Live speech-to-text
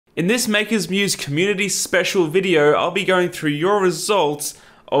In this Maker's Muse community special video, I'll be going through your results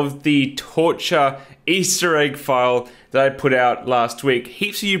of the torture Easter egg file that I put out last week.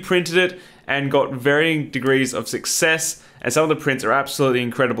 Heaps of you printed it and got varying degrees of success, and some of the prints are absolutely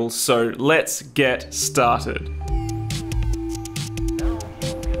incredible, so let's get started.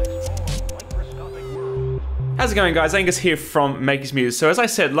 How's it going, guys? Angus here from Maker's Muse. So as I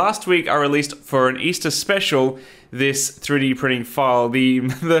said, last week I released for an Easter special this 3D printing file, the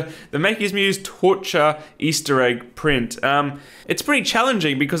Maker's Muse torture Easter egg print. It's pretty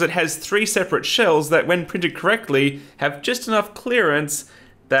challenging because it has 3 separate shells that, when printed correctly, have just enough clearance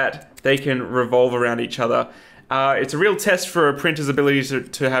that they can revolve around each other. It's a real test for a printer's ability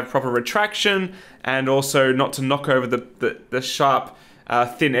to have proper retraction and also not to knock over the sharp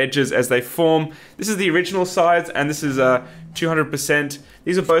thin edges as they form. This is the original size, and this is 200%.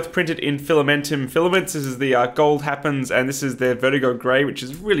 These are both printed in Filamentum filaments. This is the Gold Happens, and this is their Vertigo Grey, which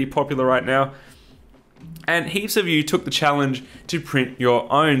is really popular right now. And heaps of you took the challenge to print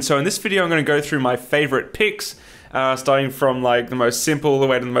your own. So in this video, I'm going to go through my favorite picks, starting from like the most simple all the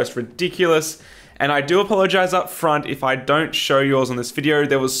way to the most ridiculous. And I do apologize up front if I don't show yours on this video.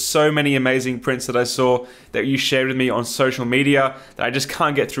 There was so many amazing prints that I saw that you shared with me on social media that I just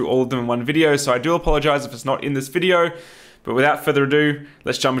can't get through all of them in one video. So I do apologize if it's not in this video. But without further ado,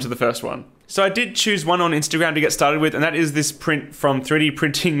 let's jump into the first one. So I did choose one on Instagram to get started with, and that is this print from 3D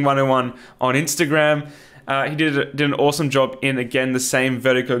Printing 101 on Instagram. He did an awesome job in, again, the same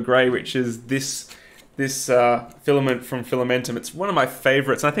Vertigo Grey, which is this filament from Filamentum. It's one of my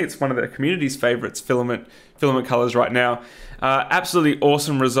favorites, and I think it's one of the community's favorites filament colors right now. Absolutely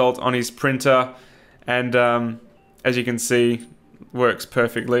awesome result on his printer, and as you can see, works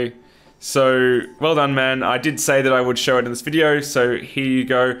perfectly. So well done, man. I did say that I would show it in this video, so here you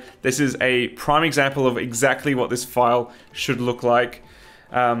go. This is a prime example of exactly what this file should look like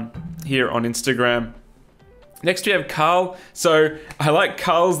here on Instagram. Next we have Carl. So I like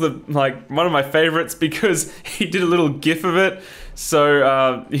Carl's one of my favorites because he did a little GIF of it.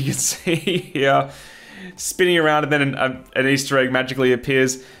 So you can see here spinning around, and then an Easter egg magically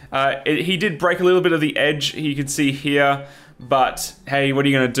appears. He did break a little bit of the edge, you can see here, but hey, what are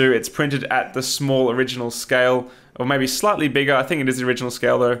you going to do? It's printed at the small original scale, or maybe slightly bigger. I think it is the original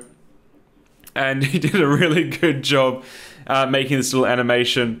scale though. And he did a really good job making this little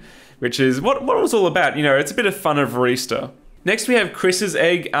animation, which is what it was all about. You know, it's a bit of fun over Easter. Next we have Chris's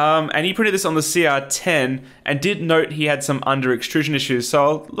egg, and he printed this on the CR10 and did note he had some under extrusion issues.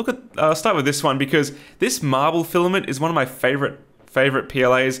 So I'll start with this one because this marble filament is one of my favorite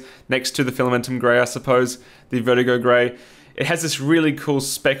PLAs next to the Filamentum Grey, I suppose, the Vertigo Grey. It has this really cool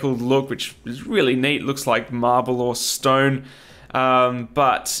speckled look, which is really neat. Looks like marble or stone,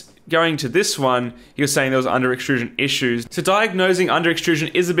 but going to this one, he was saying there was under extrusion issues. So diagnosing under extrusion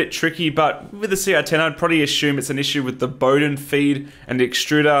is a bit tricky, but with the CR10, I'd probably assume it's an issue with the Bowden feed and the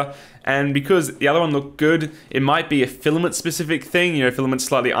extruder. And because the other one looked good, it might be a filament specific thing, you know, filament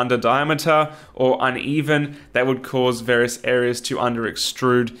slightly under diameter or uneven, that would cause various areas to under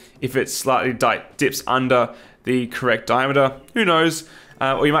extrude if it slightly dips under the correct diameter. Who knows?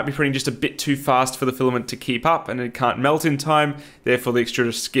 Or you might be printing just a bit too fast for the filament to keep up and it can't melt in time, therefore the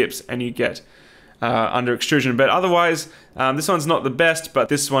extruder skips and you get under extrusion. But otherwise, this one's not the best, but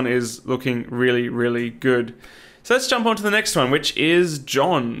this one is looking really, really good. So let's jump on to the next one, which is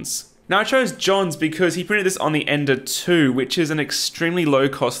John's. Now I chose John's because he printed this on the Ender 2, which is an extremely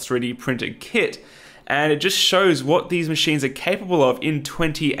low-cost 3D printed kit. And it just shows what these machines are capable of in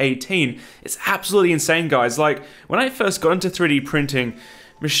 2018. It's absolutely insane, guys. Like, when I first got into 3D printing,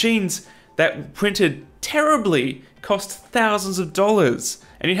 machines that printed terribly cost thousands of dollars.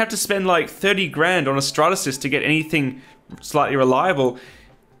 And you'd have to spend like 30 grand on a Stratasys to get anything slightly reliable.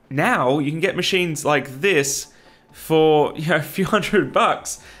 Now, you can get machines like this for, you know, a few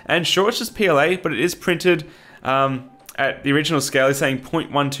 $100. And sure, it's just PLA, but it is printed at the original scale. It's saying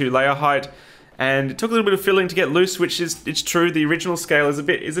 0.12 layer height. And it took a little bit of fiddling to get loose, which is, it's true, the original scale is a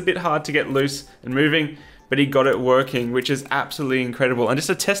bit hard to get loose and moving, but he got it working, which is absolutely incredible. And just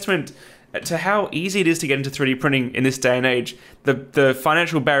a testament to how easy it is to get into 3D printing in this day and age. The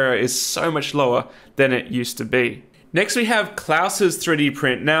financial barrier is so much lower than it used to be. Next we have Klaus's 3D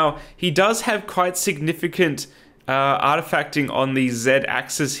print. Now, he does have quite significant artifacting on the Z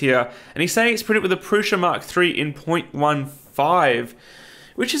axis here, and he's saying it's printed with a Prusa Mark III in 0.15.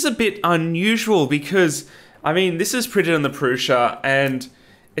 Which is a bit unusual because, I mean, this is printed on the Prusa and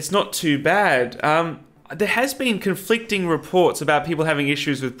it's not too bad. There has been conflicting reports about people having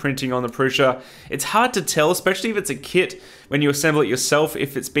issues with printing on the Prusa. It's hard to tell, especially if it's a kit, when you assemble it yourself,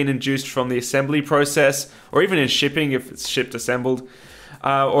 if it's been induced from the assembly process, or even in shipping, if it's shipped assembled.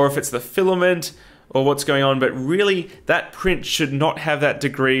 or if it's the filament or what's going on, but really that print should not have that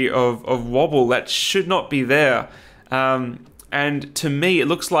degree of wobble. That should not be there. And to me, it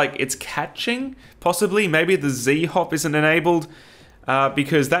looks like it's catching, possibly. Maybe the Z hop isn't enabled,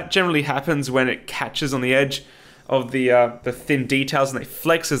 because that generally happens when it catches on the edge of the thin details and they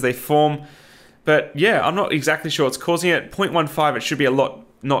flex as they form. But yeah, I'm not exactly sure what's causing it. 0.15, it should be a lot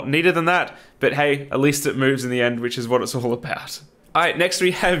not neater than that, but hey, at least it moves in the end, which is what it's all about. Alright, next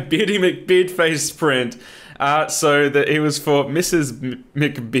we have Beardy McBeard face print. So it was for Mrs.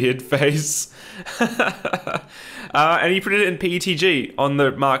 McBeard face. And he printed it in PETG on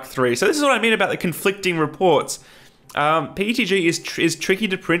the Mark III. So this is what I mean about the conflicting reports. PETG is tricky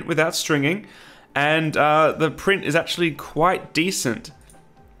to print without stringing, and the print is actually quite decent.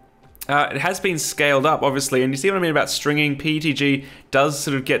 It has been scaled up, obviously, and you see what I mean about stringing. PETG does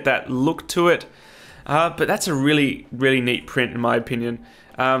sort of get that look to it, but that's a really, really neat print in my opinion.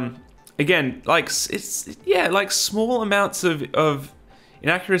 Again, like like small amounts of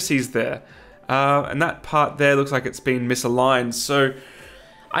inaccuracies there, and that part there looks like it's been misaligned. So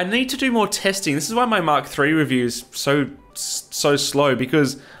I need to do more testing. This is why my Mark III review is so slow,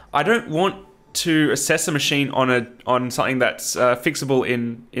 because I don't want to assess a machine on something that's fixable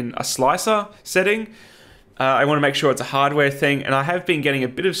in a slicer setting. I want to make sure it's a hardware thing, and I have been getting a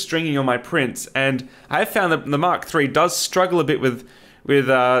bit of stringing on my prints, and I have found that the Mark III does struggle a bit with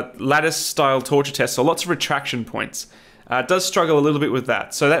lattice style torture tests, so lots of retraction points. It does struggle a little bit with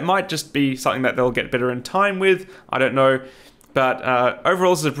that, so that might just be something that they'll get better in time with. I don't know. But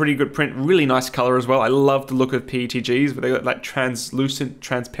overall, this is a pretty good print. Really nice color as well. I love the look of PETGs, where they got that translucent,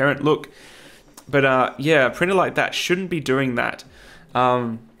 transparent look. But yeah, a printer like that shouldn't be doing that.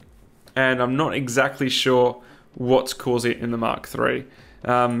 And I'm not exactly sure what's causing it in the Mark III.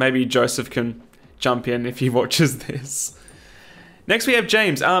 Maybe Joseph can jump in if he watches this. Next we have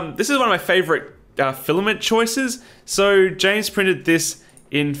James. This is one of my favorite filament choices. So James printed this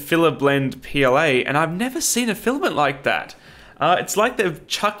in Filler Blend PLA, and I've never seen a filament like that. It's like they've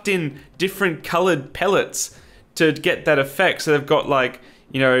chucked in different colored pellets to get that effect. So they've got like,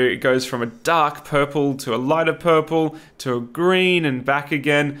 you know, it goes from a dark purple to a lighter purple to a green and back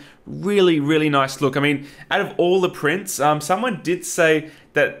again. Really, really nice look. I mean, out of all the prints, someone did say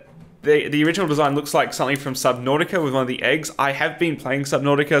that the original design looks like something from Subnautica with one of the eggs. I have been playing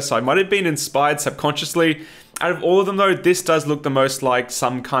Subnautica, so I might have been inspired subconsciously. Out of all of them though, this does look the most like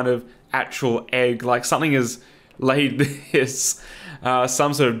some kind of actual egg, like something has laid this,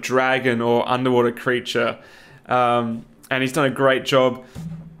 some sort of dragon or underwater creature. And he's done a great job,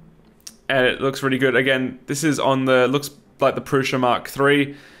 and it looks really good. Again, this is on the, looks like the Prusa Mark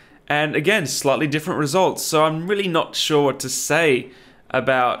III, and again, slightly different results. So I'm really not sure what to say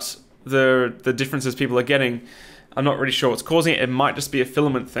about the differences people are getting. I'm not really sure what's causing it. It might just be a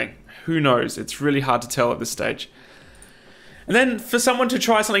filament thing. Who knows? It's really hard to tell at this stage. And then for someone to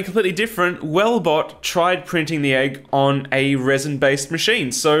try something completely different, Wellbot tried printing the egg on a resin-based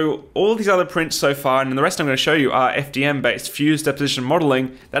machine. So all these other prints so far, and the rest I'm going to show you, are FDM-based, fused deposition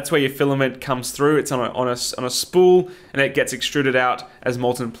modeling. That's where your filament comes through. It's on a spool, and it gets extruded out as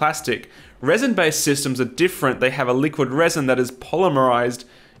molten plastic. Resin-based systems are different. They have a liquid resin that is polymerized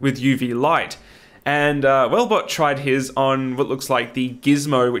with UV light. And Wellbot tried his on what looks like the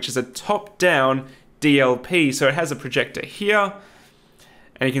Gizmo, which is a top-down DLP. So it has a projector here,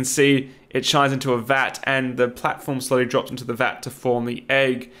 and you can see it shines into a vat, and the platform slowly drops into the vat to form the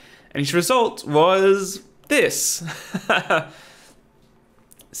egg. And his result was this.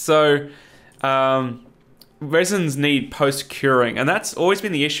 So resins need post-curing, and that's always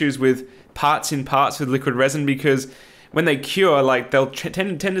been the issues with parts with liquid resin, because when they cure, like, they'll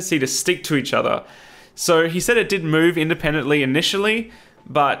tendency to stick to each other. So he said it did move independently initially,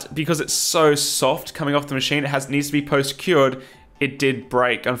 but because it's so soft coming off the machine, it needs to be post-cured, it did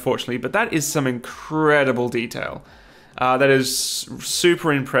break, unfortunately. But that is some incredible detail. That is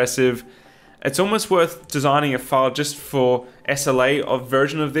super impressive. It's almost worth designing a file just for SLA of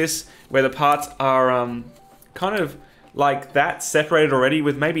version of this, where the parts are kind of like that, separated already,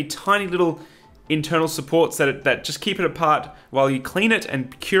 with maybe tiny little internal supports that just keep it apart while you clean it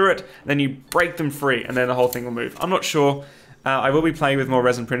and cure it, and then you break them free, and then the whole thing will move. I'm not sure. I will be playing with more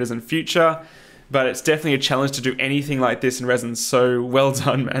resin printers in future, but it's definitely a challenge to do anything like this in resin. So well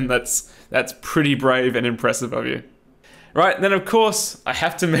done, man. That's pretty brave and impressive of you. Right, then of course I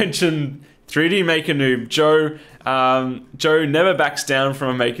have to mention 3D Maker Noob Joe. Joe never backs down from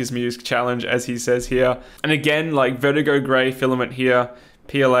a Maker's Muse challenge, as he says here. And again, like Vertigo Grey filament here,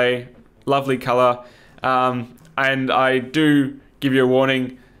 PLA, lovely color. And I do give you a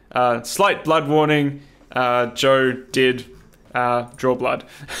warning, slight blood warning. Joe did draw blood.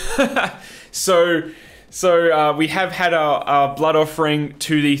 So we have had our blood offering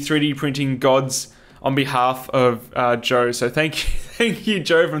to the 3D printing gods on behalf of Joe. So thank you,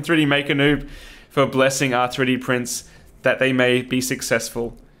 Joe from 3D Maker Noob, for blessing our 3D prints that they may be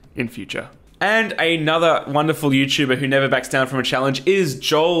successful in future. And another wonderful YouTuber who never backs down from a challenge is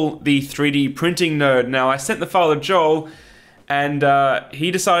Joel, the 3D printing nerd. Now, I sent the file to Joel, and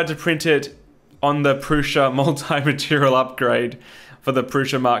he decided to print it on the Prusa multi-material upgrade for the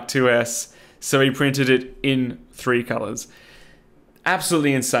Prusa Mark IIs. So he printed it in 3 colors.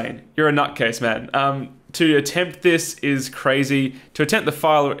 Absolutely insane. You're a nutcase, man. To attempt this is crazy. To attempt the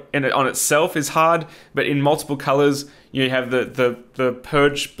file on itself is hard, but in multiple colors, you have the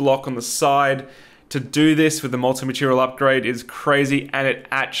purge block on the side. To do this with the multi-material upgrade is crazy, and it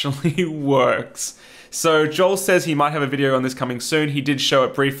actually works. So Joel says he might have a video on this coming soon. He did show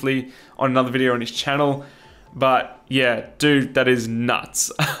it briefly on another video on his channel. But yeah, dude, that is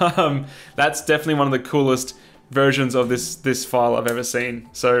nuts. That's definitely one of the coolest versions of this file I've ever seen.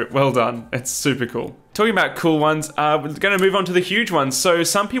 So well done. It's super cool. Talking about cool ones, we're going to move on to the huge ones. So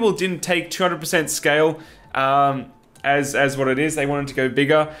some people didn't take 200% scale as what it is. They wanted to go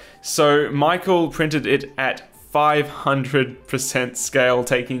bigger. So Michael printed it at 500% scale,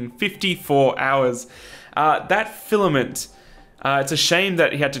 taking 54 hours. That filament, it's a shame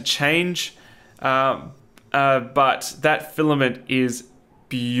that he had to change, but that filament is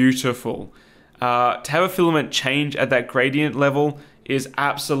beautiful. To have a filament change at that gradient level is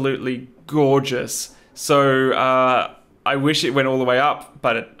absolutely gorgeous. So I wish it went all the way up,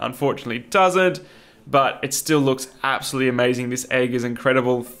 but it unfortunately doesn't. But it still looks absolutely amazing. This egg is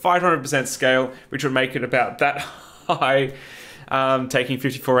incredible. 500% scale, which would make it about that high, taking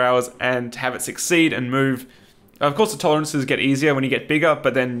 54 hours, and to have it succeed and move. Of course, the tolerances get easier when you get bigger,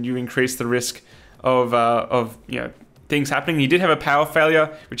 but then you increase the risk of things happening. He did have a power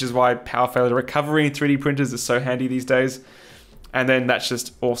failure, which is why power failure recovery in 3D printers is so handy these days. And then that's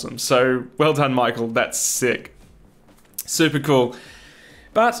just awesome. So well done, Michael. That's sick. Super cool.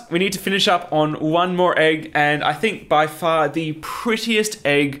 But we need to finish up on one more egg, and I think by far the prettiest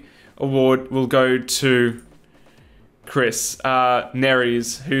egg award will go to Chris,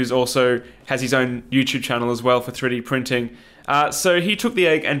 Nerys, who's also has his own YouTube channel as well for 3D printing. So he took the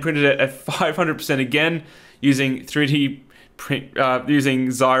egg and printed it at 500% again, using 3D print, using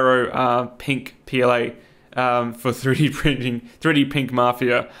Zyro Pink PLA for 3D printing, 3D Pink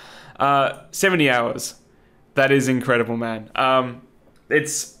Mafia. 70 hours. That is incredible, man.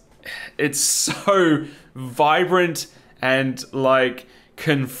 It's so vibrant and like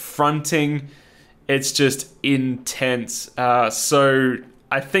confronting. It's just intense. So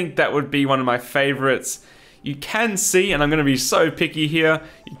I think that would be one of my favorites. You can see, and I'm going to be so picky here,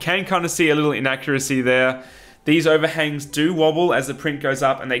 you can kind of see a little inaccuracy there. These overhangs do wobble as the print goes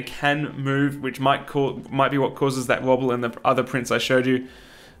up, and they can move, which might be what causes that wobble in the other prints I showed you.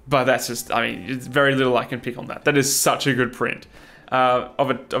 But that's just, I mean, it's very little I can pick on that. That is such a good print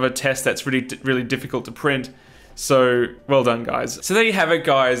of a test that's really difficult to print. So well done, guys. So there you have it,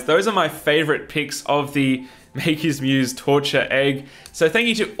 guys. Those are my favorite picks of the Maker's Muse Torture Egg. So thank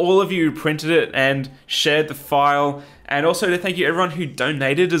you to all of you who printed it and shared the file. And also to thank you everyone who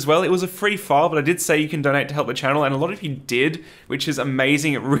donated as well. It was a free file, but I did say you can donate to help the channel, and a lot of you did, which is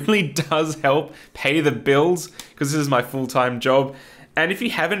amazing. It really does help pay the bills, because this is my full-time job. And if you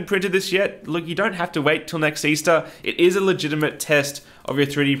haven't printed this yet, look, you don't have to wait till next Easter. It is a legitimate test of your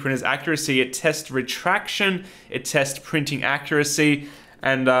 3D printer's accuracy. It tests retraction, it tests printing accuracy,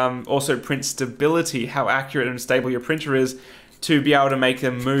 and also print stability, how accurate and stable your printer is, to be able to make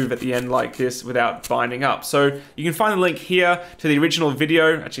them move at the end like this without binding up. So you can find the link here to the original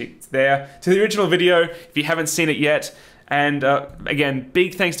video. Actually, it's there. To the original video if you haven't seen it yet. And again,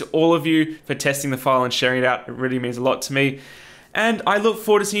 big thanks to all of you for testing the file and sharing it out. It really means a lot to me. And I look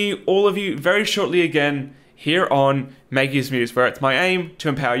forward to seeing all of you very shortly again here on Maker's Muse, where it's my aim to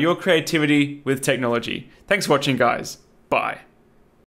empower your creativity with technology. Thanks for watching, guys. Bye.